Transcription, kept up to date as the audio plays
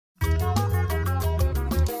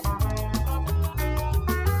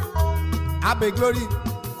Abe glory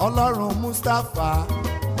Ọlọ́run Mustapha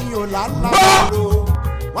ní Ọ̀làlàrò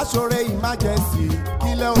wọ́n ṣoore emergency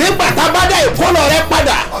kílẹ̀ òun. Nígbà tá a bá dá ìkólọ rẹ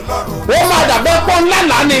padà ó máa dàbẹ́ pọ́n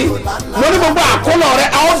ńlá ni mo ní gbogbo àkólọ rẹ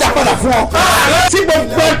a ó dà padà fún ọ. Tí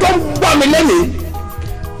gbogbo ẹ tó ń gbọ́ mi lẹ́nìí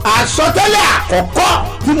àsọtẹ́lẹ̀ àkọ́kọ́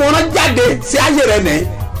tí mo rán jáde sí ayé rẹ nìyí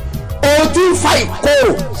o ti ń fa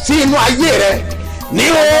ìkorò sí inú ayé rẹ ní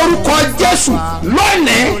orúkọ Jésù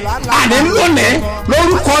lónìí àní lónìí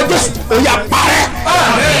lórúkọ Jésù ó yá parẹ́.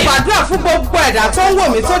 Gbàdúrà fún gbogbo ẹ̀dá tó ń wò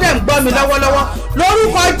mí tó dẹ̀ ń gbọ́ mi lọ́wọ́lọ́wọ́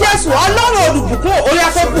lórúkọ Jésù Ọlọ́run olùbùkún ó yá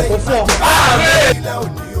kó bùkún fún ọ.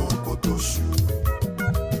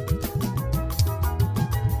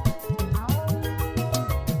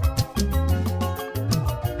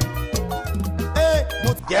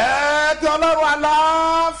 Jẹ́ kí Ọlọ́run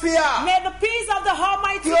àlàáfíà May the peace of the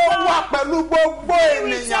Almighty kí ó wà God pẹ̀lú gbogbo be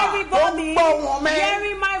with ènìyàn tó ń everybody gbọ́ wọn mẹ́.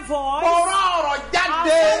 hearing my voice. Mo rán ọ̀rọ̀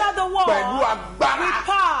jáde I follow the word pẹ̀lú agbára with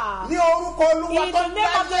power. ní orúkọ Olúwa In tó the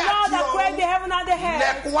name of the dáyé Lord àti that created the ọ̀run. heaven and the earth.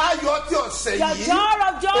 Lẹ̀kùn ayọ̀ tí ọ̀sẹ̀ The yìí door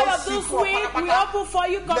of joy ó of ṣí this fún ọ week will pátápátá. open for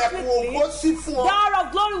you Lẹ̀kùn completely. ògo ṣí fún ọ. Door of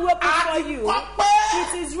glory will open for Àti you. kọ́ pé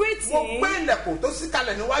It is mo gbé written, ilẹ̀kùn tó ṣí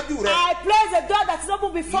kalẹ̀ níwájú rẹ. I place a door that is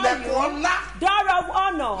open before Lẹ̀kùn you. ọlá, Door of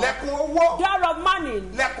honor. lẹ̀kùn owó, Door of money.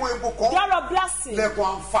 lẹ̀kùn ìbùkún, Door of blessing. lẹ̀kùn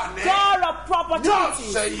àǹfààní. Door of Ní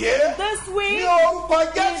opportunities. ọ̀sẹ̀ yìí This week, ní orúkọ in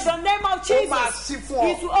Jésù the name of ó máa Jesus, ṣí fún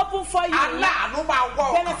ọ. it will open for you. Aláàánú máa wọ̀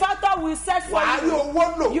ọ́. Benefactor will set for Wàá rí you. owó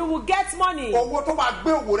lò. You will get money. Owó tó máa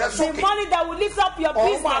gbé òwò rẹ The sókè. money that will lift up your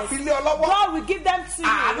Ọ̀run máa fi business, lé ọ lọ́wọ́. God will give them to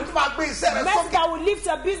Àánú you. tó máa gbé iṣẹ́ rẹ Mercy sókè. that will lift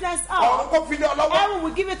your business Ọ̀run up, kó fi lé ọ lọ́wọ́. heaven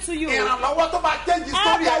will give it to you. Ìrànlọ́wọ́ tó máa change Help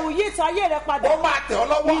story that ẹ. will yield to ayé rẹ Ó padà. máa tẹ̀ ọ́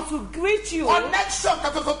lọ́wọ́. It will greet you. Connection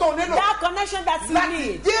kan tuntun tó nílò. That connection that you Láti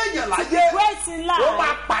need dé èèyàn to be láyé. great in Ó máa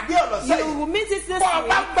life. pàdé ọ̀nà You sẹ́yìn. will meet it this Bọ́ ọ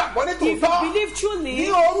bá week. gbàgbọ́ ní If you tòótọ́. believe truly, Ní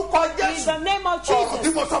orúkọ in Jésù. the name of Ọ̀rọ̀ tí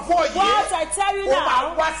Jesus, mo sọ fún ọ yìí. what I tell you Ó máa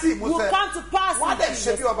now wá sí will ìmúṣẹ. come to pass Wọ́n á in dẹ̀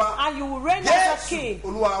ṣe bí Jesus, ọba. and you will reign as a Jésù king.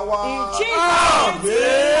 Olúwa wa. In Jesus'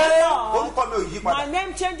 name, Lord. Orúkọ mi ò yí padà. My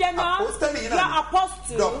name changer now. Apostoli yìí You náà are ni.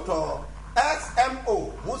 apostle. Dr.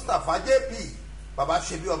 SMO Mustapha JP Baba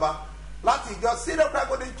Ṣebí Ọba láti ìjọ Syrian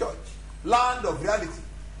Golden Church Land of Reality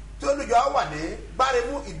tí olùjọ wà ní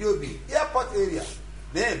Báremú Ìdíòbí Airport area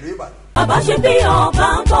ní ìlú Ìbàdàn. Bàbá Ṣebí Ọba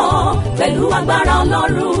ń bọ̀ pẹ̀lú agbára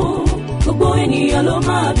Ọlọ́run gbogbo ènìyàn ló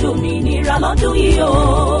máa dòmìnira lọ́dún yìí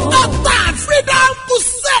o. Dr. Freedom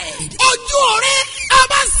Crusade ojú ọ̀rẹ́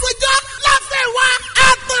Ọbásanjọ́ Láfẹ̀wá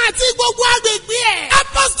Àtàn àti gbogbo agbègbè ẹ̀.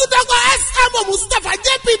 Apostle Dr. SMO Mustapha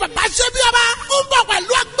JP Bàbá Ṣebí Ọba ń bọ̀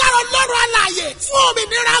pẹ̀lú agbára Ọlọ́run alààyè fún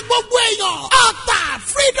òmìnira gbogbo èèyàn. Dr.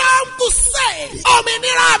 Freedom Crusade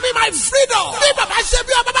òmìnira mi my freedom. Bí Bàbá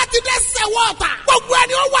Ṣebí Ọba bá ti dẹ́sẹ̀ wọ ọ̀tà gbogbo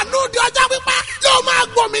ẹni ó wà lóde ọjọ́ pípẹ́ yóò máa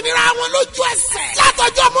gbòmìnira wọn lójú ẹsẹ̀.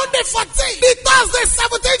 Látọjọ́ Monday 14 ní Thursday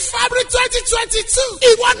 17 February 2022.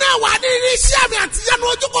 Ìwọ náà wà ní iṣẹ́ àmì àtìyánu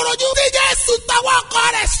ojúkorojú. Tí Jésù tọwọ́ ọkọ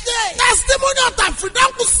rẹ̀ ṣe. Testimony of the Freedom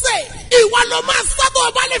Crusade. Ìwọ ló máa sọ́tò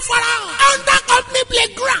ọba lè farahàn. Under company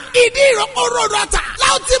playground. Ìdí ìrókò road ọ̀tà.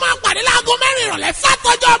 Láwọn tí máa pàdé láago mẹ́rin ìrọ̀lẹ́.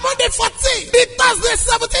 Látọjọ́ Monday 14 ní Thursday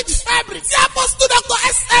 17 February. Tí Apostle Dr.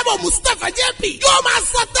 SMO Mustapha JP yóò máa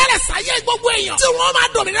sọ tẹ́lẹ̀ sáyé gbogbo èèyàn. Tí wọ́n máa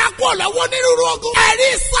dòmìnira kú ọ̀lọ́wọ́ onírúurú ogun. Ẹ̀rí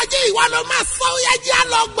ìsọjí ìwọ ló máa sọ ó yẹ jẹ́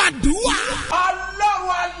àlọ́ gbàdúrà.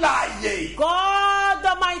 Ọlọ́run alààyè. God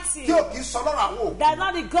Almighty, Tí o kì í sọ lọ́rọ̀ àwọn òkú. that is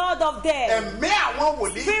not the God of death, Ẹ̀mí àwọn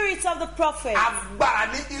wòlíì. Spirit of the prophet, Agbára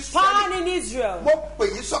ní power Ísírẹ́lì. in Israel. Mo pè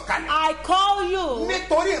yín sọ̀kalẹ̀. I call you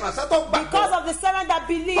Nítorí ìránṣẹ́ tó because gbàgbọ́. of the servant that Tó ń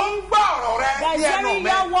believes gbọ́ ọ̀rọ̀ rẹ that ní is ẹnu hearing mi.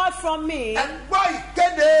 your word from me. Ẹ gbọ́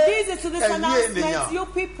ìkéde. This is to this Ẹ̀yin announcement, ènìyàn. you Mo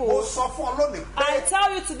people. sọ fún ọ lónìí I pé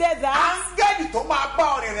tell you today that áńgẹ́lì tó máa bá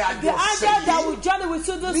ọ rìnrìn the àjò angel ọ̀sẹ̀ that yìí will journey with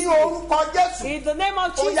you this ní week, orúkọ Jésù in the name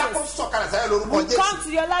of ó yá kó Jesus, sọ̀kalẹ̀ sáyé lórúkọ will come Jésù. to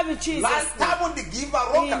your life in Jesus' name. Láìtábùdì gíva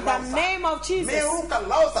In rókà the láwùsà. name of Ní Jesus, orúkọ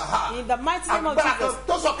láwùsà ha. in the mighty name of Agbára kan Jesus,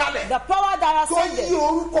 tó sọ̀kalẹ̀ the power that tó yí ascended,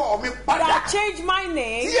 orúkọ mi padà. that changed my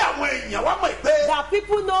name, Tí àwọn èèyàn wá mọ̀ pé that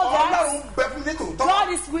people know that Ọlọ́run bẹ fún mi tòótọ́. God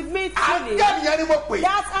is with me truly. Áńgẹ́lì yẹn ni mo pè.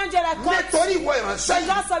 That angel that comes Nítorí ìwọ ìránṣẹ́ yìí.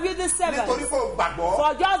 because of you this servant, Nítorí pé o gbàgbọ́.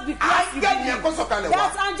 for just because you Áńgẹ́lì yẹn kó believe, sọ̀kalẹ̀ wá.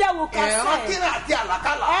 that angel will Ìran consent. kíran àti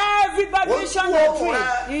àlàkálà. Everybody vision and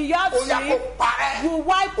dream in your Ó yá kó dream parẹ́. will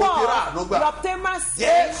wipe Ó ti rà off àánú gbà. your obtain mercy.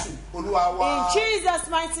 Jésù Olúwa wa. In Jesus'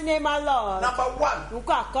 mighty name, our Lord. Number one.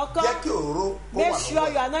 Nǹkan àkọ́kọ́, Jẹ́ kí òróró kó make wà sure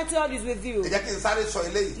lọ́wọ́. your anointing oil is with you. Ẹ jẹ́ kí n sáré sọ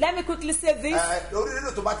eléyìí. Let me quickly say this. Orí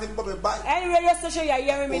rédíò tó bá ti ń gbọ́ mi báyìí. Any radio station you are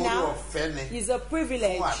hearing me Orí now ọ̀fẹ́ ni. is a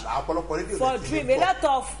privilege. Fún àlá ọ̀pọ̀lọpọ̀ rédíò For lè ti dream, ní a gbọ́. lot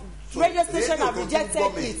of radio station rédíò have tó tún rejected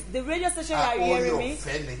gbọ́ mi. it. The radio station you are Orí hearing me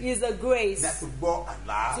ọ̀fẹ́ ni. is a grace Láti gbọ́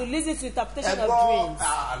àlá. to listen to interpretation Ẹ of gbọ́ dreams.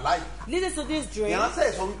 àlá yìí. Listen to this dream.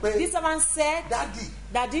 Ìránṣẹ́ sọ wípé This man said, dádì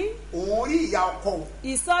Daddy, òun rí ìyá ọkọ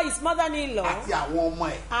he saw his mother-in-law àti àwọn ọmọ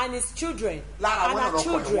ẹ̀. and his children Lára and wọn her lọkọ ẹ̀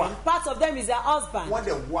children. wà. Part of them is their husband. Wọ́n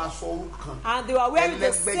dẹ̀ wọ aṣọ orú kan. And they were wearing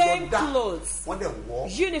the same Ẹlẹ́gbẹ́jọdá. clothes, Wọ́n dẹ̀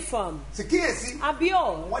wọ́. uniform. Sì kíyèsí. And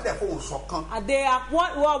behold, Wọ́n dẹ̀ fohùn ṣọ̀kan. and they are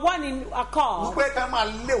were one in a call Wípé ká máa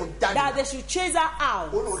lé òun jáde. that they should chase her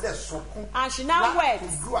out. Ó lóun dẹ̀ sọkún. And she now Láti wept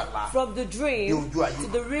ojú àlá. from the dream Dé ojú ayé. to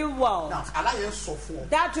the real world. Now, aláyẹ̀ ń sọ fún ọ.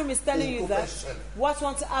 That dream is telling Ohun you tó that fẹ́ ṣẹlẹ̀. what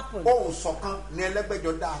wants to happen. Ohùn ṣọ̀kan ni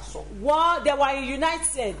ẹlẹ́gbẹ́jọdá aṣọ. Well, they were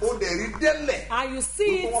united. Ó dẹ̀ rí délẹ̀. And you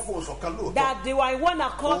see Wípé wọ́n fohùn ṣọ̀kan lóòótọ́. that they were in one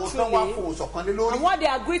accord Ohun tó wá truly. fohùn ṣọ̀kan lé lórí. And what they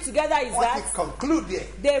agreed together is Wọ́n ti that conclude ẹ̀.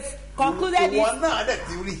 they've concluded Ìwọ it, náà dẹ̀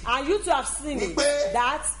ti rí. and you two have seen it, Wípé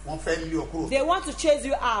that wọ́n fẹ́ lé ọ kúrò. they want to chase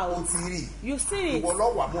you Ó out. ti rí. You've seen Ìwọ it.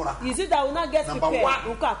 lọ́wọ́ àmúra. Is it that will not get Number prepared?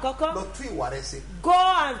 one. Nǹkan àkọ́kọ́. Lọ tún ìwà rẹ ṣe. Go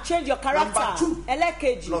and change your character. Number two.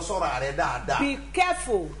 Ẹlẹ́kejì. Lọ sọ́ra rẹ dáadáa. Be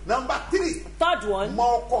careful. Number three. Third one.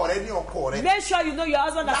 Mọ ọkọ rẹ ní ọkọ rẹ. Make sure you know your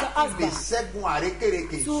husband as your Láti lè husband. ṣẹ́gun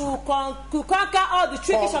àrékérekè. To conquer all the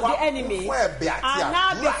tricks of the enemy. Fún ẹ̀bẹ̀ àti And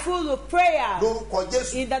now be àdúrà. full of prayer. Lórúkọ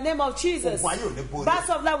Jésù. In the name of Jesus. Ogun ayé ò ní borí.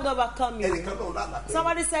 Battle of life will not overcome you. Ẹnìkan náà lánàá pé.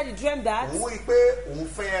 Somebody said he dreamed that. Òun rí i pé òun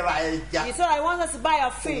fẹ́ ra ẹja. He said, I want us to buy a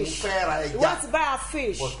Òun fish. fẹ́ ra He ẹja. wants to buy a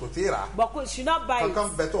fish. But kò tí ì rà á. But should not buy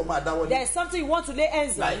Kankan it. bẹ tó o máa dáwọ́ There ní. is something you want to lay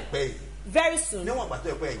hands on Láìpẹ́ yìí. very soon. Níwọ̀n ìgbà tó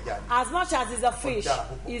yẹ pé ẹja ni. As much as it's a fish, dára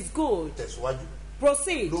púpọ̀. it's good. Tẹ̀síwájú.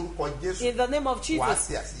 Proceed. Lórúkọ Jésù. In the name of Wàá Jesus,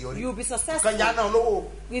 ṣe àṣeyọrí. you'll be successful. Kan yá náà lówó.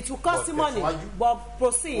 It will cost you money, Tẹ̀síwájú. but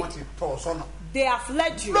proceed. Wọ́n ti tọ́ ọ sọ́nà. They have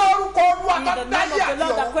led you. Lórúkọ Olúwa In tó the name dáyé of the àti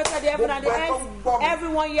Lord that ọ̀run. created the heaven and the Gbogbo ẹ tó ń gbọ́ earth, mi.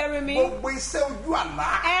 everyone hearing me, Gbogbo iṣẹ́ ojú àlá.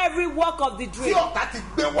 every work of the Tí dream ọ̀tá ti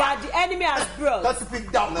gbé wá. that the enemy has Tó brought, ti fi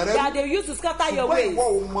da ọ̀nà rẹ that rú. they used to scatter your Ṣùgbọ́n ways, ìwọ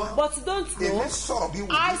ò mọ̀. but you don't Èmi know. sọ̀rọ̀ bí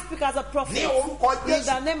I wòlíì. speak as a prophet. Ní orúkọ In Jésù.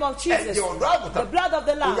 the name of Jesus, Ẹ̀jẹ̀ ọ̀dọ́ àgùntàn. the blood of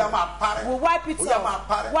the Ó yá Lamb máa parẹ́. will wipe it Ó yá máa off.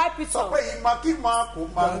 parẹ́. Wipe it Sọ off. pé ìmọ̀kímọ̀ kò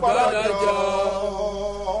máa gbọ́dọ̀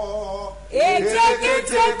jọ.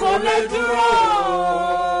 Ètekéte kò lè dúró.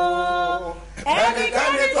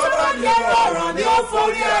 Ẹnikẹ́ni tó bá lè rọrùn ni ó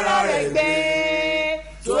forí ara rẹ̀ gbé.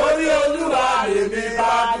 Torí Olúwa lèmi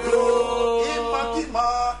bá dúró.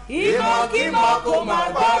 Ìmọ̀kímọ̀ kò máa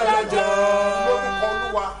gbọ́dọ̀ jọ. Lórúkọ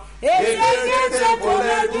Olúwa. Ètekéte kò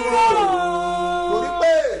lè dúró. Torí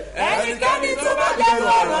pé Ẹnikẹ́ni tó bá lè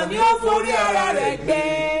rọrùn ni ó forí ara rẹ̀ gbé.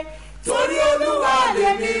 Torí Olúwa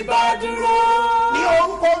lèmi bá dúró. ní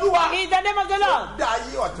orúkọ Olúwa. In the name of the Lord Dá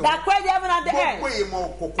ayé ọ̀tún. that created the heaven and the Gbogbo earth, ìmọ̀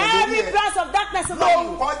òkùnkùn lórí every ẹ̀. plans of darkness over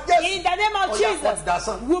Lórúkọ you, Jésù. in the name of Ó yá, Jesus, kó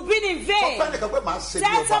dasán. will be in Sọ pé vain. nìkan pé màá ṣe bí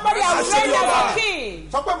Tell ọba. somebody I will Màá ṣe reign bí as ọba. a king.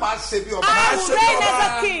 Sọ pé màá ṣe bí ọba. I will reign as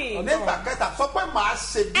a king. Nígbà kẹta sọ pé màá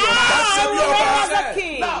ṣe bí I ọba. will reign as a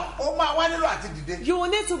king. Náà ó máa wá nílò àti dìde. You will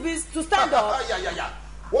need to stand up. Yàyàyà.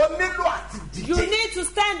 Ó nílò àti dìde. You need to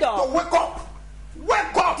stand To up. wake up.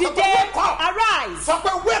 Wake up. Sọ pé Today, wake up. arise. Sọ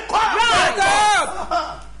pé wake up.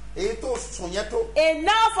 Rise. Èyí tó sùn yẹn tó.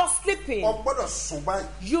 Enough of sleeping. O gbọ́dọ̀ sùn báyìí.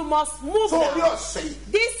 You must move Sórí now. ọ̀sẹ̀ yìí.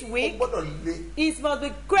 This O week, gbọ́dọ̀ lé. it must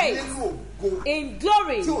be great Nínú ògo. in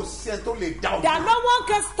glory Tí ò sí ẹni tó lè dá o. that no one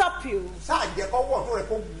can stop you. Sáà jẹ́ kọ́ wọ̀ tó rẹ̀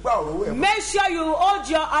kó gbá òróró ẹ̀. Make sure you hold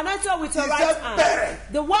your anointing with your right Iṣẹ́ hand. bẹ̀rẹ̀.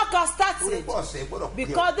 The work has Orí started bọ́ ọ̀sẹ̀ gbọ́dọ̀ pé o.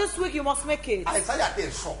 because this week you must make it. Àìsáyà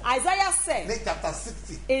tẹ̀ sọ. Isaiah said Ní chapter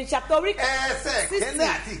 60. in chapter Ẹsẹ̀ kẹ́lẹ́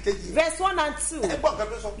àti ìkejì. verse 1 and 2. Ẹgbọ́n kan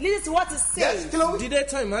tó sọ. Listen to what it Yes, says. kí ló wí? Dídé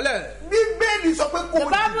tán ìmọ́lẹ̀. Bíbélì sọ pé kò The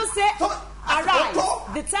Bible says, àsìkò arise.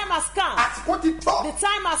 tó. The time has come. Àsìkò ti tọ́. The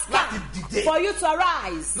time has Láti come dìde. for you to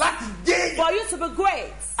arise. Láti dé. For you to be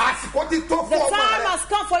great. Àsìkò ti tó The fún ọmọ time rẹ̀. has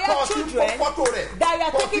come for your Tó ti children fọ́ fọ́tò rẹ̀. that you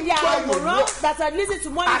are Tó ti taking their gbọ́ ìròyìn amoran rẹ̀. that are listening to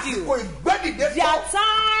money Àsìkò due. ìgbẹ́dìde Their fọ́.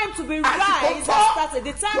 time to be Àsìkò rise tó. has started.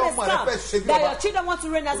 The time Tí has ọmọ rẹ̀ come fẹ́ ṣe bí that ọba. your children want to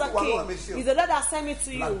reign as a Olúwa ló rán mi king. sí o. Is the Lord that sent me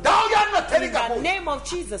to you. Dáwọ́yá náà tẹ́lẹ̀ In the kàbọ̀. name of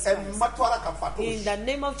Jesus Ẹ Christ. mọ́tò ara kan fàtó. In the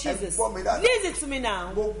name of Jesus. gbọ́ mi dáadáa. Listen to me now.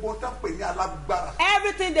 Gbogbo tán pè ní alágbára.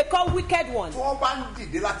 Everything they call wicked one. Tí wọ́n bá ń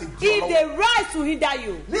dìde láti di If they ọlọ́wọ́. rise to hinder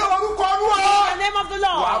you, Ní orúkọ in the Olúwa. name of the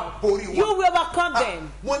Wàá borí Lord, wọn. you will overcome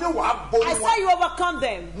them. Mo ní wàá borí I wọn. say you overcome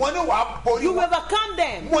them. Mo ní wàá borí You will wọn. overcome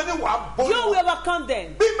them. Mo ní wàá borí You will wọn. overcome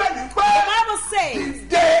them. Bíbélì The pé Bible says,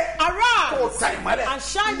 dìde kò arise, ta ìmọ́lẹ̀. and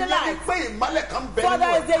shine the Ìyẹn light. ni pé ìmọ́lẹ̀ kan bẹ for nínú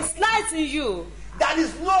there ẹ̀. is a light in you. There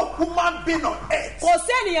is no human being on earth Kò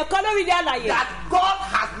sí ènìyàn kan lórí ilé àlàyé that God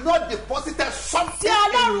has not deposited something tí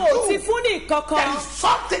in Ọlọ́run ò ti you. fún ní There kankan. is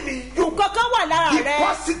something in you Kankan wà lára rẹ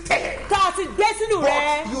deposited. tá a ti gbé sínú But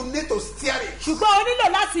rẹ. you need to steer it. Ṣùgbọ́n o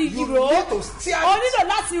nílò láti You rò need to ó. steer O it. nílò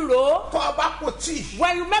láti rò ó. Tọ́ ọ bá kò tí.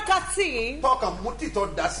 When you make a tea Tọ́kàn mú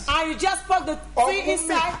títọ́ da sí. and you just pour the tea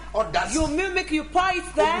inside, Ọ̀dà sí. you milk, you pour it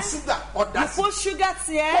there, Omi ṣúgà ọ̀dà you sí. put sugar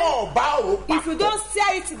there. Tọ́ ọ bá rò papọ̀. If you don't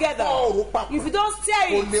stir it together, Tọ́ ọ rò papọ̀. if you don't stir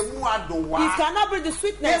Kò it, lè mú adùn wá. it cannot bring the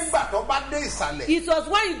sweetness. Nígbà tó bá dé ìsàlẹ̀. It was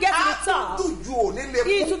when you get to the top,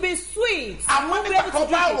 it will be sweet. You won't be able to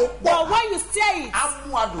drink it. But when you stir it,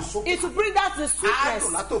 it will bring out the sweetness.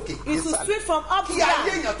 It will sweet from up to down.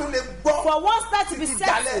 For one start to be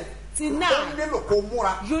settled till now,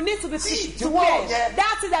 you need to be prepared.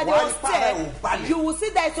 That is that they will stay. You will see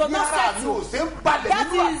that it will not settle. That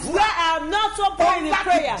is where I am not so praying in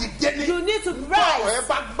prayer. You need to rise.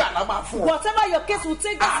 Whatever your case will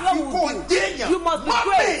take, that Lord will do. You must be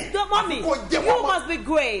great. Don't mommy. You must be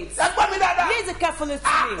great. Listen carefully to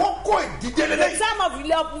me. The time of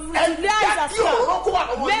realize has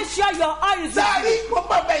come. Make sure your oil is ready.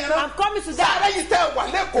 I'm coming to that.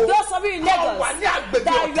 Those of you in Lagos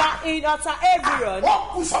that you are in utter everyone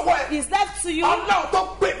is left to you. The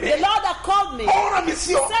Lord that called me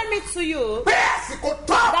send me to you,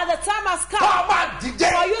 that the time has come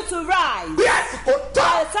for you to rise, that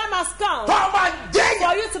the time has come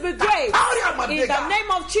for you to be great in the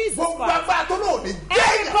name of Jesus Christ.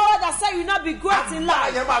 Every power that says you will not be great in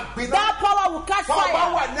life, that power will catch fire.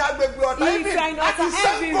 If you are in utter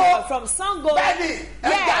everyone from Sango, yes,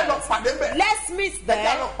 let's meet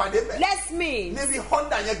there. Let's meet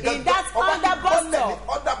in that under bus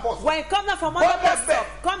stop. When you come down from under bus stop,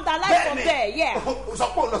 come down light from there. Yeah.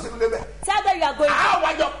 Tell them you are going.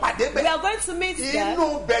 We are going to meet there.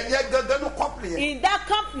 In that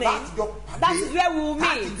company, that is where we will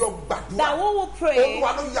meet. That we will pray.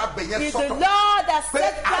 Is the Lord that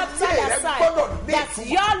set that aside. That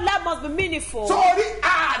your life must be meaningful.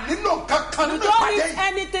 You don't need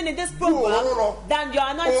anything in this program than your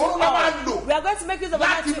anointing oil. We are going to make use of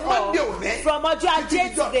anointing oil from Ojo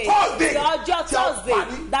today. Thursday, that we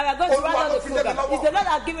are going to run on the program. Is the Lord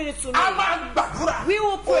has given it to me. We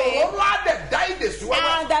will pray, and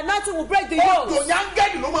the anointing will break the yoke. And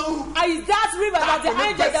is that river that the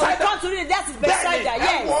angel that will come to read, that is beside that?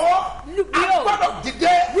 Yes.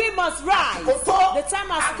 We must rise. The time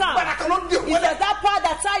has come. Is there that power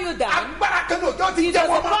that tie you down? Is there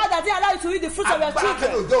the power that didn't allow you to eat the fruit of your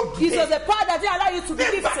children? Is there the power that didn't allow you to be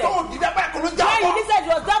lifted? When you lifted,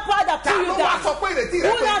 it was that power that pulled you down.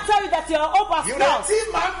 Who now tell you that your hope has lost?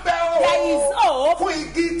 There is hope for the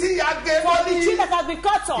tree that has been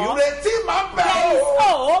cut off. There is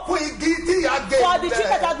hope for the tree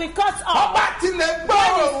that has been cut off. When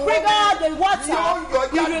you spring out the water,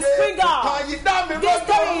 you will spring out. This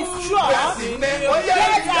story is true.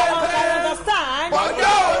 Yes, I understand.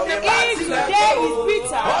 If today is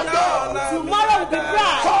bitter, tomorrow will be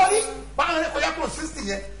bright.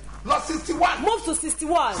 Not 61. Move to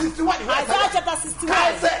 61. 61. Isaiah chapter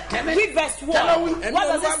 61. Read verse 1. What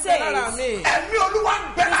does it say? The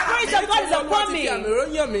Spirit of God is upon me.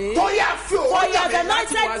 For he has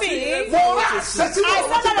anointed me. I said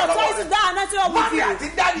that authority that anointed with you.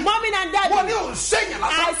 Mommy and daddy.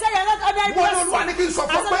 I said you're not ordinary person.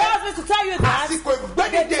 I said God wants me to tell you that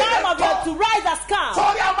the time of you to rise has come.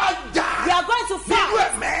 We are going to fight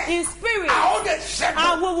in spirit.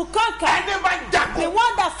 And we will conquer. The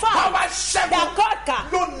one that fights, that conquer,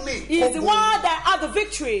 is the one that has the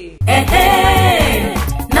victory.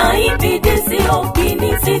 Now BDC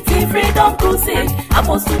City Freedom Crusade.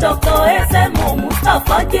 Apostle Dr. S.M.O.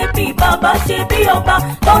 Mustafa JP Baba Shebi Oba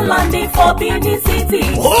don't landing for Benin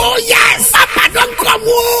City. Oh yes, Papa don't come.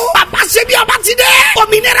 Papa Shebi Oba today.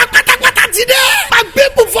 Ominera Patakata today. My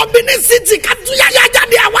people for Benin City Katuya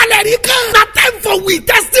Yajadi Awalerika. Now time for we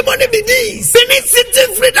testimony be this. Benin City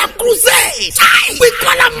Freedom Crusade. We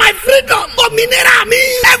call on my freedom. Ominera me.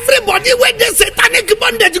 Everybody when they satanic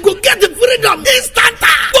bondage go get the freedom instant.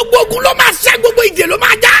 Gbogbo ogun ló máa ṣẹ́, gbogbo ìdè ló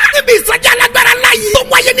máa já. Níbi ìsọjí alágbára láyé. Tó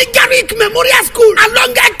wáyé ní Garrick Memorial School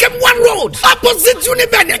along Ekemwa Road opposite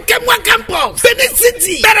Uniben Ekemwa Campus Benin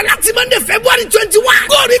City. Bẹ̀rẹ̀ láti Monday February 21.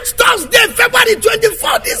 Go reach Thursday February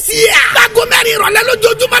 24 this year. Láago mẹ́rin ìrọ̀lẹ́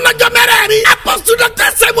lójoojúmọ́ lọ́jọ́ mẹ́rẹ̀ẹ̀rin. Apostle Dr.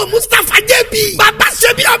 S.M.O. Mustafa JP Baba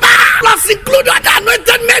Shebi Oba plus include other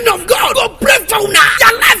anointed men of God. Go pray for una.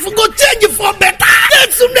 Your life go change for better.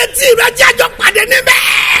 Jésù retí ìrẹ́jẹ́ àjọ pàdé níbẹ̀.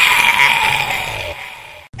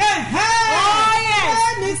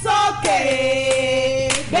 Bẹ́ẹ̀ni sókè,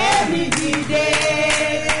 bẹ́ẹ̀ni dìde,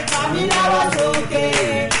 fàmí lọ́wọ́ sókè,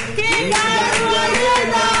 kí gbàgbọ́ ayé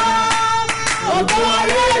lọ, ògbó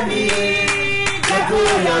ayé mi, kẹ́kù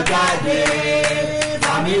yọ jáde,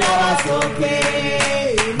 fàmí lọ́wọ́ sókè,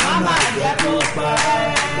 màmá jẹ́ kó pẹ́.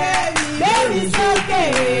 Bẹ́ẹ̀ni sókè,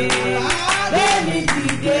 bẹ́ẹ̀ni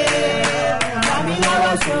dìde, fàmí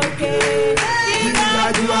lọ́wọ́ sókè, kí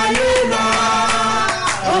gbàgbọ́ ayé lọ.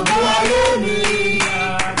 Ogun ayé mi,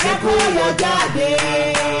 kẹ́kọ̀ọ́ yọ jáde,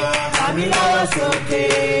 fàmí lọ́wọ́ sókè,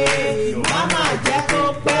 màmá jẹ́ kó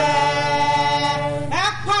pẹ́. Ẹ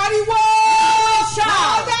pariwo!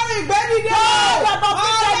 Ọ̀dọ́rùn ìgbẹ́dìde! Ọ̀dọ́rùn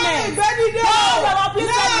ìgbẹ́dìde! Ọ̀dọ́rùn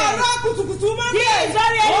ìgbẹ́dìde!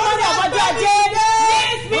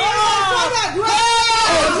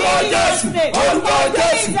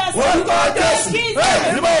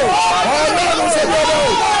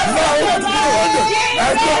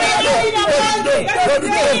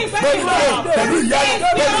 pẹ̀lú ìyá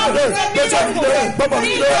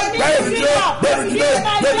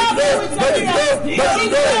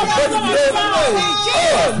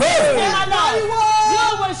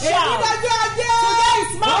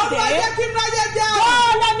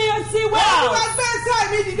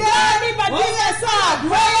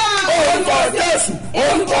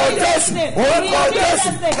orúkọ Jésù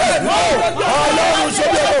Ọlọ́run ṣe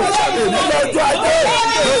bí o ìlọ́jọ́ ajé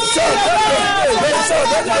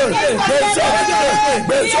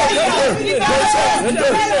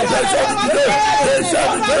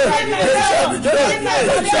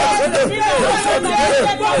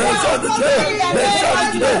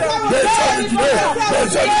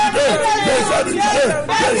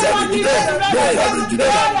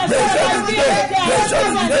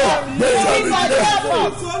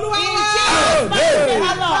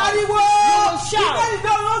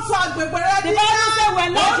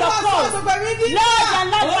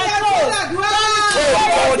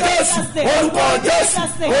orúkọ Jésù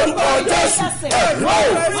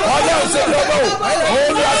Ọlọ́run ṣe bí ọmọ òun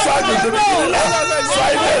ni aṣọ àgbègbè mi nílẹ̀ sọ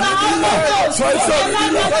ilé mi nílẹ̀ sọ iṣẹ́ mi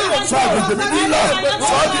nílẹ̀ sọ àgbègbè mi nílẹ̀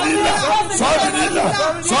sọ ọ́ di nílẹ̀ sọ ọ́ di nílẹ̀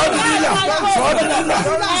sọ ọ́ di nílẹ̀ sọ ọ́ di nílẹ̀ sọ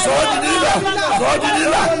ọ́ di nílẹ̀ sọ ọ́ di nílẹ̀ sọ ọ́ di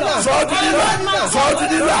nílẹ̀ sọ ọ́ di nílẹ̀ sọ ọ́ di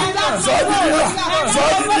nílẹ̀ sọ ọ́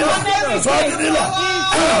di nílẹ̀ sọ ọ́ di nílẹ̀.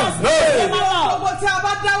 Gbogbo tí a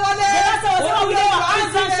bá dáwọ́lé,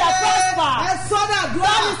 ẹ sọ́dà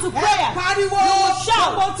dúró, ẹ pariwo,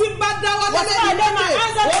 gbogbo tí bá dáwọ́lé lẹ́yìn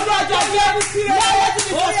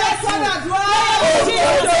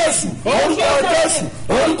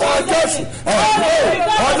orúkọ Jésù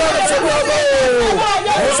Ọlọ́run ṣe bí ọmọ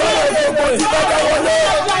òṣèlú gbogbo tí bá dáwọ́lé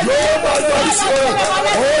yóò máa yọ ìṣòro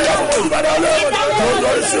òun yẹ kó tí bá dáwọ́lé yóò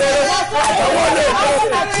yọ ìṣòro àtàwọ́lé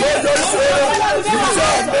yóò yọ ìṣòro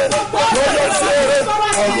ìṣẹ́ mi yóò yọ ìṣòro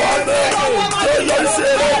ọ̀rọ̀ mi yóò yọ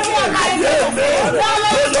ìṣòro ayé mi yóò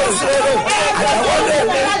yọ ìṣòro àtàwọ́lé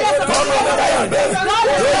mi tọ́nà lọ́láyà mi yóò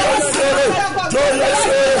yọ ìṣòro yóò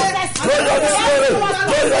yọ ìṣòro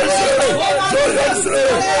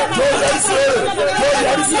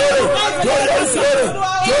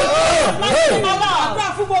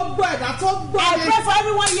I pray for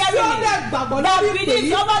everyone hearing me that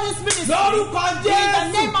believes over this ministry in the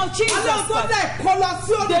name of Jesus. The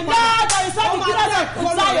Lord that is on the kingdom of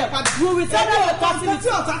Zion will return your captivity.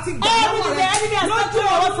 Everything the enemy has taken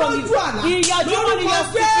away from you in your dream and in your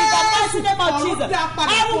spirit, in the mighty name of Jesus,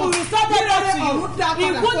 heaven will restore them back to you.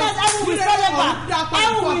 In goodness, heaven will restore them back.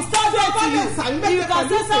 Heaven will restore them to you. You can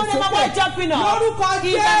see some of them are jumping up in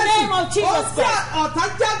the name of Jesus Christ. What the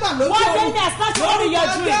enemy has snatched away your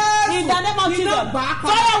dream in the name of Jesus,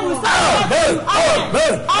 fire will restore them back to you.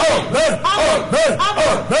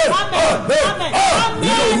 Amen.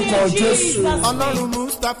 Ọlọ́run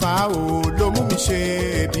Mustapha o ló mú mi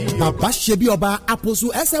ṣe bí ọba. Bàbá ṣe bí ọba àpòsù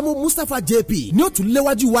SMO Mustapha JP ní ó tún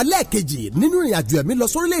léwájú wa lẹ́ẹ̀kejì nínú ìrìnàjò ẹ̀mí lọ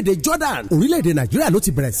sórílẹ̀-èdè Jordan. Orílẹ̀-èdè Nàìjíríà ló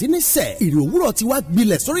ti bẹ̀rẹ̀ sí ní sẹ̀. Ìrì òwúrọ̀ ti wá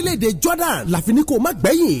gbilẹ̀ sórílẹ̀-èdè Jordan. Láfi ní kó má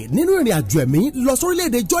gbẹ̀yìn nínú ìrìnàjò ẹ̀mí lọ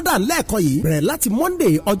sórílẹ̀-èdè Jordan lẹ́ẹ̀kan yìí. Bẹ̀rẹ̀ láti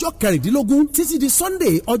Monday ọjọ́ 16 títí di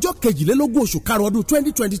Sunday ọjọ́ 22 oṣù karùn-ún ọdún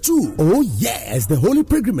 2022. Oh yes, the holy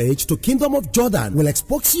pilgrimage to Kingdom of Jordan will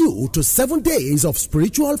expose you to 7 days of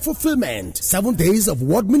spiritual fulfillment, 7 days of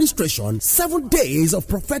word ministration, 7 days of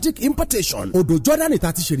prophetic impartation. Odò Jordan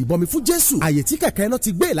ta ti ṣèrìbọmi fún Jésù. Àyè tí kẹ̀kẹ́ náà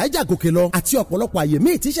ti gbé Elijah gòkè lọ àti ọ̀pọ̀lọpọ̀ àyè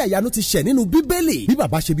míì tíṣà ìyanu ti ṣẹ̀ nínú Bíbélì. Bí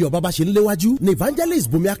bàbá ṣe bí ọba bá ṣe ń léwájú ni evangelist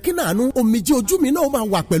Bùnmi Akínàánú omijé ojú mi náà máa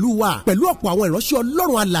wà pẹ̀lú wa pẹ̀lú ọ̀pọ̀ àwọn ìránṣẹ́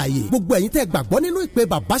Ọlọ́run alààyè. Gbogbo ẹ̀yin tẹ́ gbàgbọ́ nínú ìpè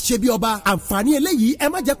bàbá ṣe bí ọba. Àǹfààní eléyìí ẹ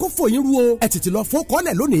má jẹ́ kó fò yín ru o. Ẹ tètè lọ fún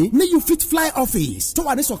kọ́lẹ̀ lónìí ní You Fit Fly office tó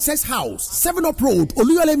wà ní Success House 7 Up Road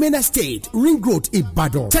Olúyọ̀lé Main Estate Ring Road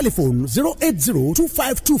Ìbàdàn. Telephone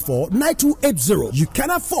 08025249280. You can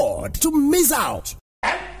afford to miss out.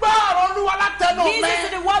 Listen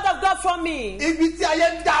to the word of God from me. Where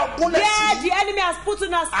the enemy has put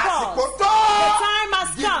in us spot. The time has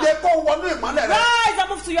come. Rise and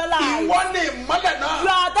move to your life. You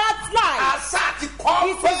are that light. It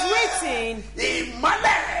is written.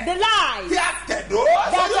 The light that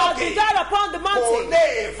has been died upon the mountain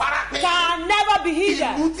can never be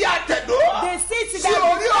hidden. The city that is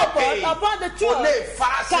upon the throne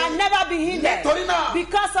can never be hidden.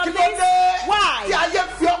 Because of this, why?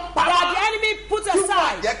 That the enemy put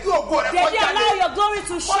aside. They didn't allow your glory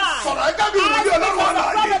to shine. I speak as the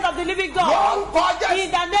prophet of the living God. In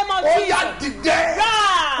the name of Jesus.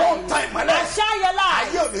 Rise and shine your light.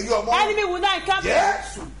 Enemy will not encounter.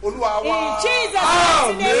 In Jesus'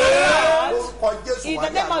 mighty name. lórúkọ Jésù In wà the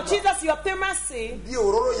ní name of àdúrà. Jesus, you obtain mercy. Bí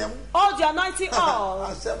òróró yẹn mú. Hold your anointing oil.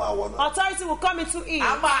 Àṣẹ máa wọnú. Authority will come into it.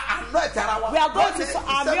 A máa anoint ara wa. We are going Wọ́n to ní ìṣẹ́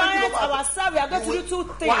méjì ló anoint máa- ourselves. We are going to do two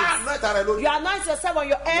things. Wàá anoint ara rẹ lórí. You anoint yourself on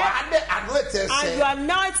your Wàá head dé anoint ẹsẹ̀. and you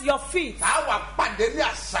anoint your feet. Àwa pàdé ní And we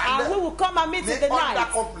àṣálẹ́. will come and meet in the Ní under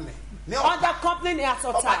night. company. Ní Under ọ̀tá. company at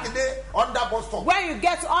Ọba ti Ota. dé under bus stop. When you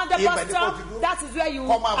get to under Ibẹ̀ bus ni stop, kò ti dúró. that is where you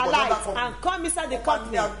Come and alight under company. and come inside the Ọba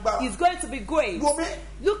company. ní agbára. It's going to be great. Wo mi?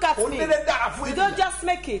 Look at me. Onílé dára fún You don't ènìyàn. just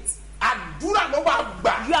make it. Àdúrà ló máa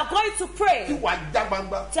gbà. You are going to Tí pray wàá já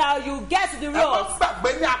gbangba. till you get to the Ẹ má road.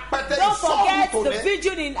 gbàgbé ní apẹtẹ Don't ìṣọ́ọ̀rù forget tòní. the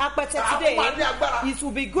vigil in Apete Àwọn today. máa ní agbára. It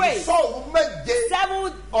will be great. Ìṣọ́ọ̀rù méje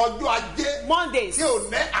 7 ọjọ́ ajé. Mondays. Tí ò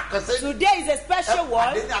ní àkànṣe. Today is a special Ẹ one.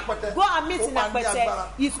 pàdé ní Apẹtẹ. Go and meet Ó in máa ní Apete. agbára.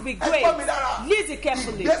 It will be Ẹ great. gbọ́ mi dára. Listen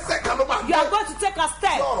carefully. Ìgbésẹ̀ kan ló máa You are gbé. going to take a Tí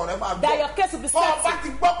step ọ̀rọ̀ rẹ máa gbọ́. that your case will be Bọ́ ọba settled. ti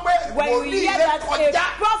gbọ́ pé When you wòlíì hear yẹn that kọjá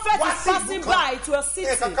a prophet wá is sí passing ìlú kan. by to a city,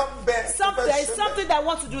 Nǹkan kan bẹ tó fẹ́ there is ṣe something bẹ́ẹ̀. that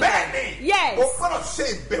wants to do there. Bẹ́ẹ̀ni. Yes. O gbọ́dọ̀ ṣe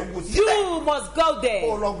ìbẹ̀wò síbẹ̀. You must go Kó there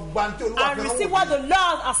lọ gba ní tí Olúwa and fi rán receive what the wòlíì.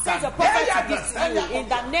 Lord has sent the prophet to give to you in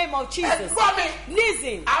the name of Ẹ Jesus. gbọ́ mi.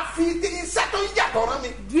 Listen, Àfi iṣẹ́ tó yàtọ̀ rán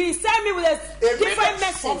mi. you send me with a Èmi different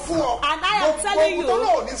dẹ̀ sọ message, fún ọ. and I am Gbogbo telling you, ogun tó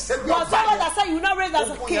lóò ní ṣe bí ọba whatever yẹn. that said you will not reign as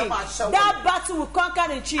a Ogun king, yẹn máa ṣẹ́wọ̀n. that battle will conquer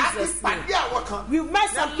in A ti Jesus' name. pàdé àwọn kan. We met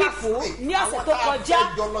some Ní people last week, ní ọ̀sẹ̀ àwọn tó tá a kọjá,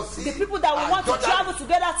 fẹ́ jọ lọ sí the people that we want to Jordan. travel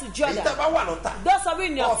together to Èyí tẹ́ Jordan. bá wà lọ́tà. Those of you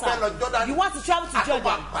in your Wọ́n fẹ́ lọ town, Jordan. you want to travel to A tó máa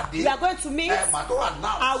Jordan. pàdé. We are going to meet. Màá tó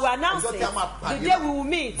announce. I will announce Ọjọ́ tí a it. máa pàdé The day náà. we will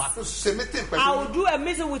meet. Màá tún ṣe meeting pẹ̀lú I will yín. do a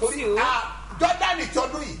meeting with Torí, you. Jordan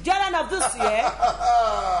ìtọ́dún yìí. Jordan of this year,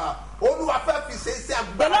 Olúwa fẹ́ fi ṣe iṣẹ́ the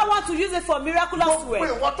agbára. Lord wants to use it for miraculous Gbogbo way.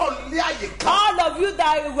 ìwọ́n tó lé àyè kan. All of you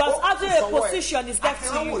that was Ó out in kù a sọ́wọ́ ẹ̀. position is left to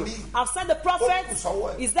Àti rán you. wòlíì. I've sent the prophet, Ó kù sọ́wọ́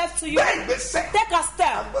ẹ̀. is left to you. Bẹ́ẹ̀ ìgbésẹ̀. Take a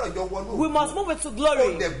step. Agbọ́dọ̀ jọ wọnú We òkú. must move into O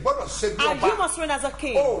glory. dẹ̀ gbọ́dọ̀ ṣe bí And ọba. you must reign as a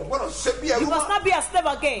king. O gbọ́dọ̀ ṣe bí ẹrú You must mọ́. not be a slave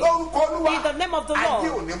again. Lórúkọ Olúwa. In the name of the Ayé ò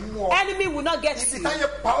Lord. ní mú ọ. Enemy will not get Ibi you. táyé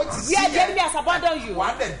pa ó ti sí Where the yẹn. enemy has abandoned you, Wà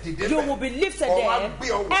á dẹ̀ dìde you bẹ̀. will be lifted Ọ̀run á there. gbé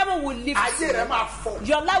ọ wọ̀. Heaven will lift Ayé rẹ̀ máa you. fọ̀.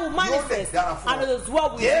 Your life will Yóò dẹ̀ manifest. dára fún And ọ. it is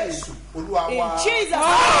what we Jésù do. Olúwa In wa. Jesus'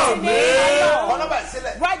 mighty name. Kọ́ nọ́mbà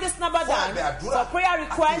ìsílẹ̀. Write this number Fún down ẹ̀bẹ̀ àdúrà for prayer àti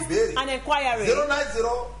request ìbéèrè. and inquiry.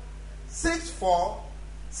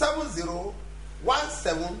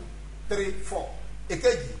 09064701734.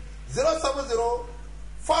 Èkejì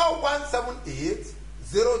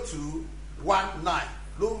 07041780219.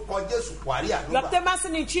 Lórúkọ Jésù wàrí You àdúrà. obtain mercy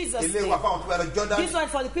in Jesus' Ilé wa name. fáwọn tó bá lọ Jordan. This one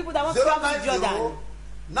for the people that want to travel to Jordan.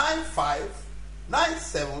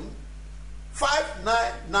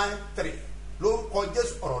 09095975993. Lórúkọ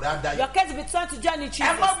Jésù ọ̀rọ̀ rẹ̀ á Your dayọ̀. case will be turned to journey in Ẹ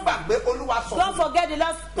Jesus' má name. gbàgbé Olúwa sọ Don't fún forget the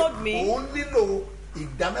Lord told mi. me Òun nílò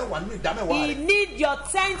ìdámẹ́wàá nínú ìdámẹ́wàá He rẹ̀. need your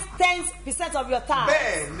 10% of your time.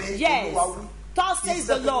 Bẹ́ẹ̀ ni Yes. Olúwa wí. Thus says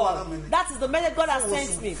the Iṣẹ́ tó wà lọ́mọ Lord. ni. That is the message God has Fún sent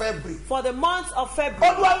oṣù me. February. For the month of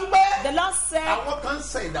February. Olúwa wípé The Lord said àwọn kan ń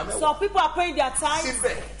san ìdámẹ́wàá. some people are paying their tithes.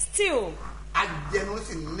 Síbẹ̀. Still, Ajẹnu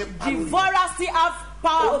sì nípa lórí. devourers still have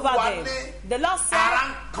power over Olúwa them. ní The Lord ara said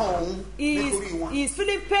ń kan òun nítorí wọn. he is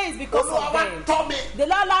feeling pains because Olúwa of wá them. tọ́ mi. The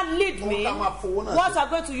Lord lead me Òun ká máa fowó náà what ṣe. I'm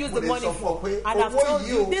going to use the Mo lè money sọ fún ọ for. pé And I've owó told yìí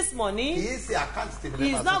you o, this money kì í ṣe àkáǹtì tèmi is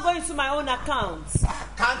lẹ́ẹ̀ma not sọ. going to my own account.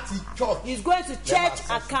 Àkáǹtì church. He's going to church Lẹ́ẹ̀ma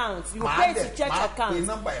sọ. account. You Màá pay dẹ̀- to church màá account. pe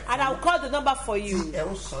nọ́mbà ẹ̀ And fún I'll call the number for Tí you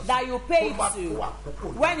ẹrú san sí. that you pay Tó bá to tó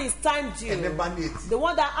àkókò when it's time Ẹni bá ní due. etí The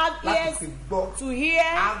one that have láti ears fi gbọ́. to hear,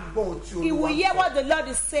 Á gbọ́ ohun tí he will Olúwa hear sọ. what the Lord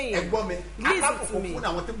is saying. Ẹ gbọ́ mi. Listen to Alábùkún me. fún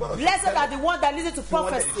àwọn tí gbọ́dọ̀ Blessed ṣiṣẹ́. are the ones that listen to Tí wọ́n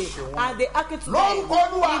dẹ̀ prophecy ṣe wọ́n. and they act it to Lórúkọ them.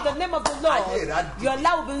 Olúwa. In the name of the Ayé rẹ̀ á Lord, dìde. your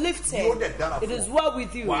life will be Yóò lifted. dẹ̀ dára It fún is ọ. well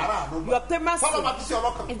with you. Wàrà àánú You obtain mercy. Fọlọ́ máa fi sí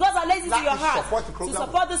ọlọ́kàn. If God has laid it to Láti your heart support the to program.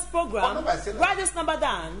 support this program, Fọlọ́ bá sílẹ̀. write this number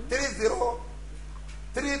down.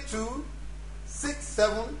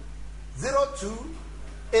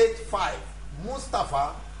 3032670285.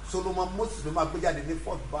 Mustapha Solomon Moses ló máa gbé jáde ní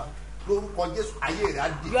Fort Bank. Lórúkọ Jésù ayé rẹ̀ á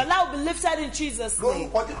dìde. Your life will be lifted in Jesus' name.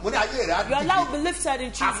 Lórúkọ Jésù mo ní ayé rẹ̀ á Your life will be dìde. lifted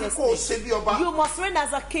in Àfi Jesus' kó o ṣe bí name. ọba. You must reign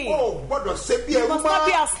as a king. O gbọ́dọ̀ ṣe bí You ẹrú must not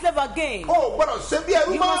be mọ́. a slave again. O gbọ́dọ̀ ṣe bí ẹrú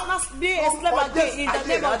mọ́. You must not be a slave Lórúkọ again. Jésù, In the ayé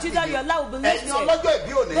name rẹ̀ á of Jesus, dìde. your life will be Ẹ̀yin lifted. ọlọ́jọ́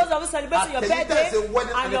ìbí òní. Those of you celebrating your Àtẹ̀yìn birthday tẹ̀sí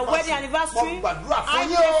wedding and your wedding anniversary, Mo gbàdúrà I fún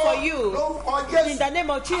yín pray o. for you. Lórúkọ Jésù. In the name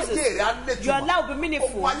of Jesus, Ayé rẹ̀ á létí your mọ́. life will be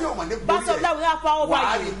meaningful. Ogun ayé ò mọ̀ ní borí Battle of ẹ̀. life will have power Wàá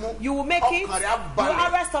over rí you. mú. You will make it. Ọkàn rẹ̀ á You balẹ̀. will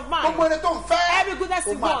have rest of mind. Gbogbo ẹni tó ń fẹ́. Every goodness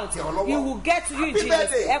you ó máa want, tẹ̀ ọ́ lọ́wọ́. you will get to you in Happy Jesus.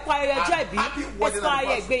 birthday. Ẹ kú ayẹyẹ ọjọ́ ìbí. Happy wedding Ẹ kú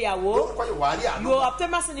ayẹyẹ anniversary. ìgbéyàwó. Lórúkọ yìí wàá rí àánú. You will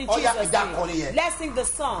obtain mercy in Ọya, Jesus' ẹja akọrin name. yẹn. Let's sing the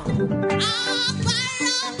song.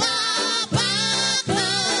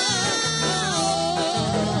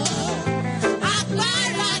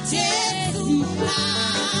 Agbára Jésù ká.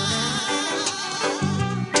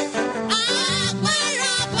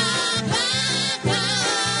 Agbára bàbá ká.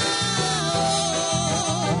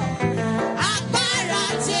 Agbára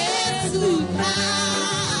Jésù ká.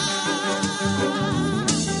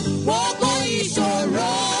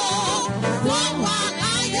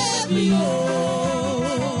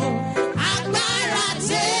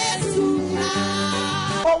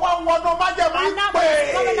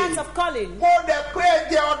 covenant of calling. Mo dẹ̀ pé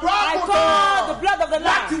ẹ̀jẹ̀ ọ̀dọ́ I àgùntàn. call the blood of the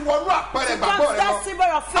Láti Lamb wọnú àpẹẹrẹ to ìgbàgbọ́ come to rẹ that lọ.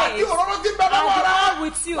 symbol of Àti faith òróró tí bẹ́ẹ̀ and lọ́wọ́ the rẹ. oil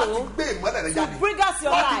with you Láti gbé ìmọ́lẹ̀ rẹ to jáde. bring us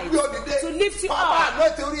your Láti light, gbé ọ dìde. to lift you Bàbá up. àná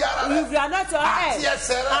ti orí ara rẹ. You anoint your Àti head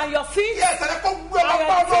ẹsẹ̀ rẹ. and your feet, Kí ẹsẹ̀ rẹ kó gbé and ọmọ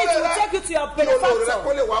your ọmọ feet rẹ. will take you to your Kí olórí rẹ benefactor,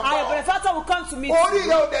 kó lè wá and bá your ọ. benefactor will come to meet Orí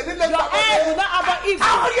you. rẹ ò dẹ̀ nílé Your head will not have evil.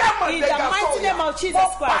 Káwọ́rí ẹ̀mọ̀ In the mighty name of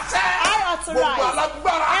Jesus Christ, I authorize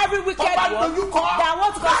every wicked one that want to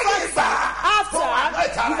confront you after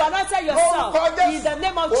you've anointed yourself. In the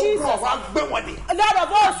name of Jesus, a lot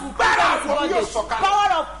of us will come down to bondage.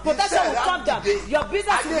 Power of protection will come down. Your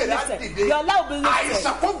business will be lifted. Your life will be lifted.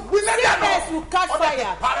 Sickness will catch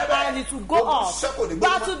fire and it will go off.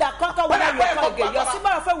 Battle that conquer whether you come again. Your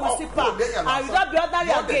symbol of faith will still pass and will not be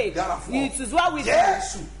ordinary again. It is what we do. In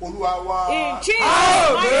Jesus'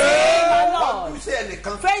 mighty name, my Lord.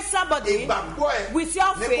 Face somebody with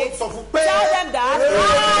your faith. Tell them that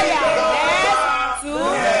I am here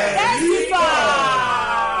to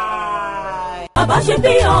testify. Bàbá ṣe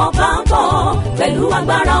bí ọba ń bọ̀ pẹ̀lú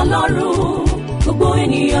agbára Ọlọ́run. Gbogbo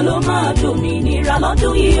ènìyàn ló máa dòmìnira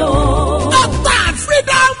lọ́dún yìí o. Ọ̀tá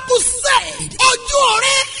Freedom Crusade ojú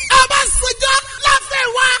ọ̀rẹ́ Ọbásanjọ́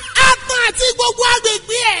Láfẹ̀wá Àtàn àti gbogbo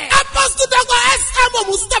agbègbè ẹ̀. Apostle Dr. S.M.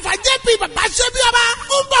 Mustapha JP Bàbá Ṣebíọba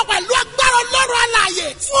ń bọ̀ pẹ̀lú agbára Ọlọ́run alààyè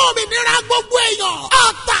fún òmìnira gbogbo èèyàn.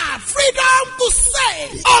 Ọ̀tá Freedom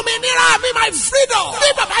Crusade òmìnira mi my freedom. Bí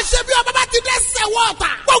Bàbá Ṣebíọba bá ti dẹ́sẹ̀ wọ ọ̀tá,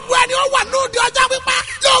 gbogbo ẹni ó wà lóde ọjọ́ pípa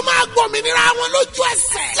yóò máa gbòmìnira wọn lójú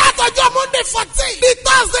ẹsẹ̀. Látọjọ́ Monday 14 ní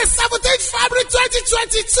Thursday 17 February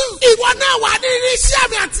 2022. Ìwọ náà wà ní iṣẹ́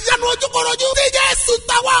àmì àtìyánu ojúkorojú. Díjẹ́ èsù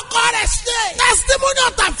tọwọ́ ọkọ rẹ̀ ṣe. Testimony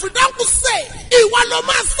of the Freedom Crusade. Ìwọ ló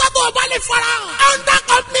máa sọ́dọ̀ ọba lè farahàn. Under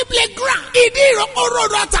company playground. Ìdí ìrókò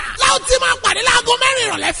road ọ̀tà. Láwọn tí máa pàdé láago 4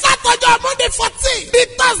 ìrọ̀lẹ́. Látọjọ́ Monday 14 ní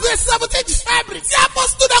Thursday 17 February. Tí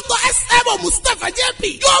Apostle Dr. S.M. Mustapha JP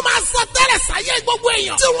yóò máa sọ tẹ́lẹ̀ sáyé gbogbo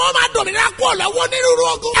èèyàn. Tí wọ́n máa dòmìnira kú ọ̀lọ́wọ́ onírúurú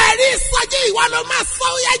ogun. Ẹ̀rí ìsọjí ìwọ ló máa sọ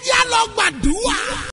ó yẹ jẹ́ àlọ́ gbàdúrà.